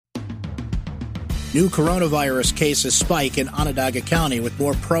New coronavirus cases spike in Onondaga County with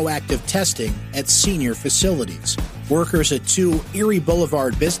more proactive testing at senior facilities. Workers at 2 Erie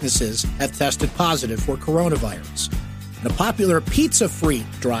Boulevard businesses have tested positive for coronavirus. And a popular Pizza Freak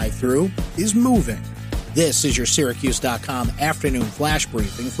drive-thru is moving. This is your Syracuse.com afternoon flash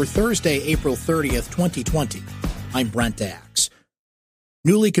briefing for Thursday, April 30th, 2020. I'm Brent Axe.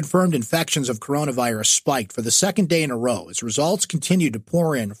 Newly confirmed infections of coronavirus spiked for the second day in a row as results continue to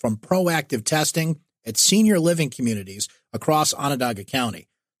pour in from proactive testing at senior living communities across Onondaga County.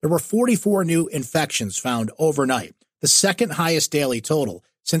 There were 44 new infections found overnight, the second highest daily total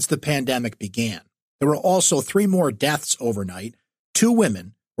since the pandemic began. There were also 3 more deaths overnight. 2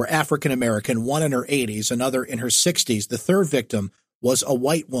 women were African American, one in her 80s, another in her 60s. The third victim was a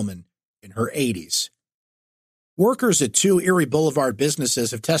white woman in her 80s. Workers at 2 Erie Boulevard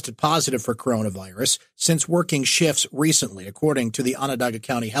businesses have tested positive for coronavirus since working shifts recently, according to the Onondaga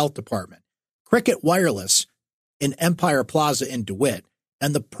County Health Department. Cricket Wireless in Empire Plaza in DeWitt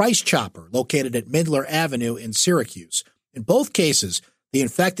and the Price Chopper located at Midler Avenue in Syracuse. In both cases, the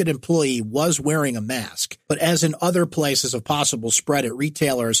infected employee was wearing a mask, but as in other places of possible spread at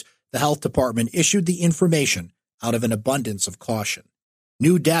retailers, the health department issued the information out of an abundance of caution.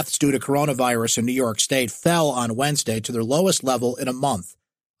 New deaths due to coronavirus in New York State fell on Wednesday to their lowest level in a month.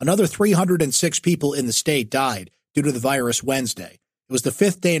 Another 306 people in the state died due to the virus Wednesday. It was the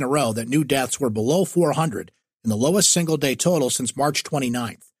 5th day in a row that new deaths were below 400 and the lowest single-day total since March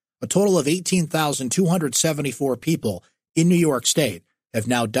 29th. A total of 18,274 people in New York State have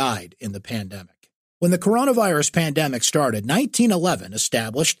now died in the pandemic. When the coronavirus pandemic started, 1911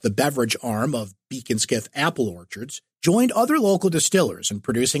 established the beverage arm of Beacon Skiff Apple Orchards, joined other local distillers in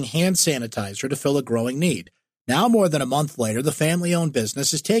producing hand sanitizer to fill a growing need. Now, more than a month later, the family-owned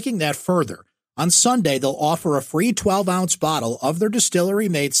business is taking that further. On Sunday, they'll offer a free 12-ounce bottle of their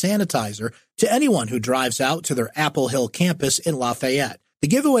distillery-made sanitizer to anyone who drives out to their Apple Hill campus in Lafayette. The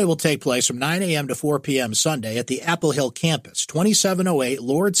giveaway will take place from 9 a.m. to 4 p.m. Sunday at the Apple Hill campus, 2708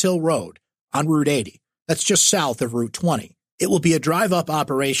 Lords Hill Road on Route 80. That's just south of Route 20. It will be a drive-up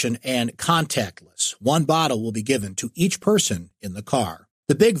operation and contactless. 1 bottle will be given to each person in the car.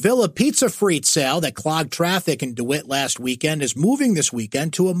 The Big Villa Pizza Freak sale that clogged traffic in DeWitt last weekend is moving this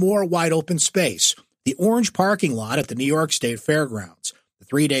weekend to a more wide-open space, the Orange parking lot at the New York State Fairgrounds. The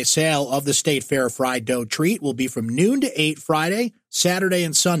 3-day sale of the State Fair fried dough treat will be from noon to 8 Friday, Saturday,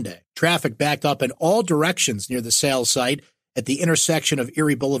 and Sunday. Traffic backed up in all directions near the sale site at the intersection of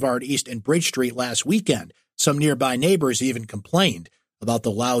Erie Boulevard East and Bridge Street last weekend. Some nearby neighbors even complained about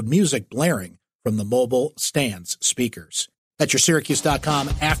the loud music blaring from the mobile stands speakers. That's your Syracuse.com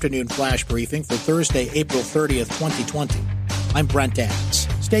afternoon flash briefing for Thursday, April 30th, 2020. I'm Brent Axe.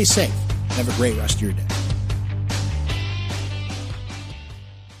 Stay safe and have a great rest of your day.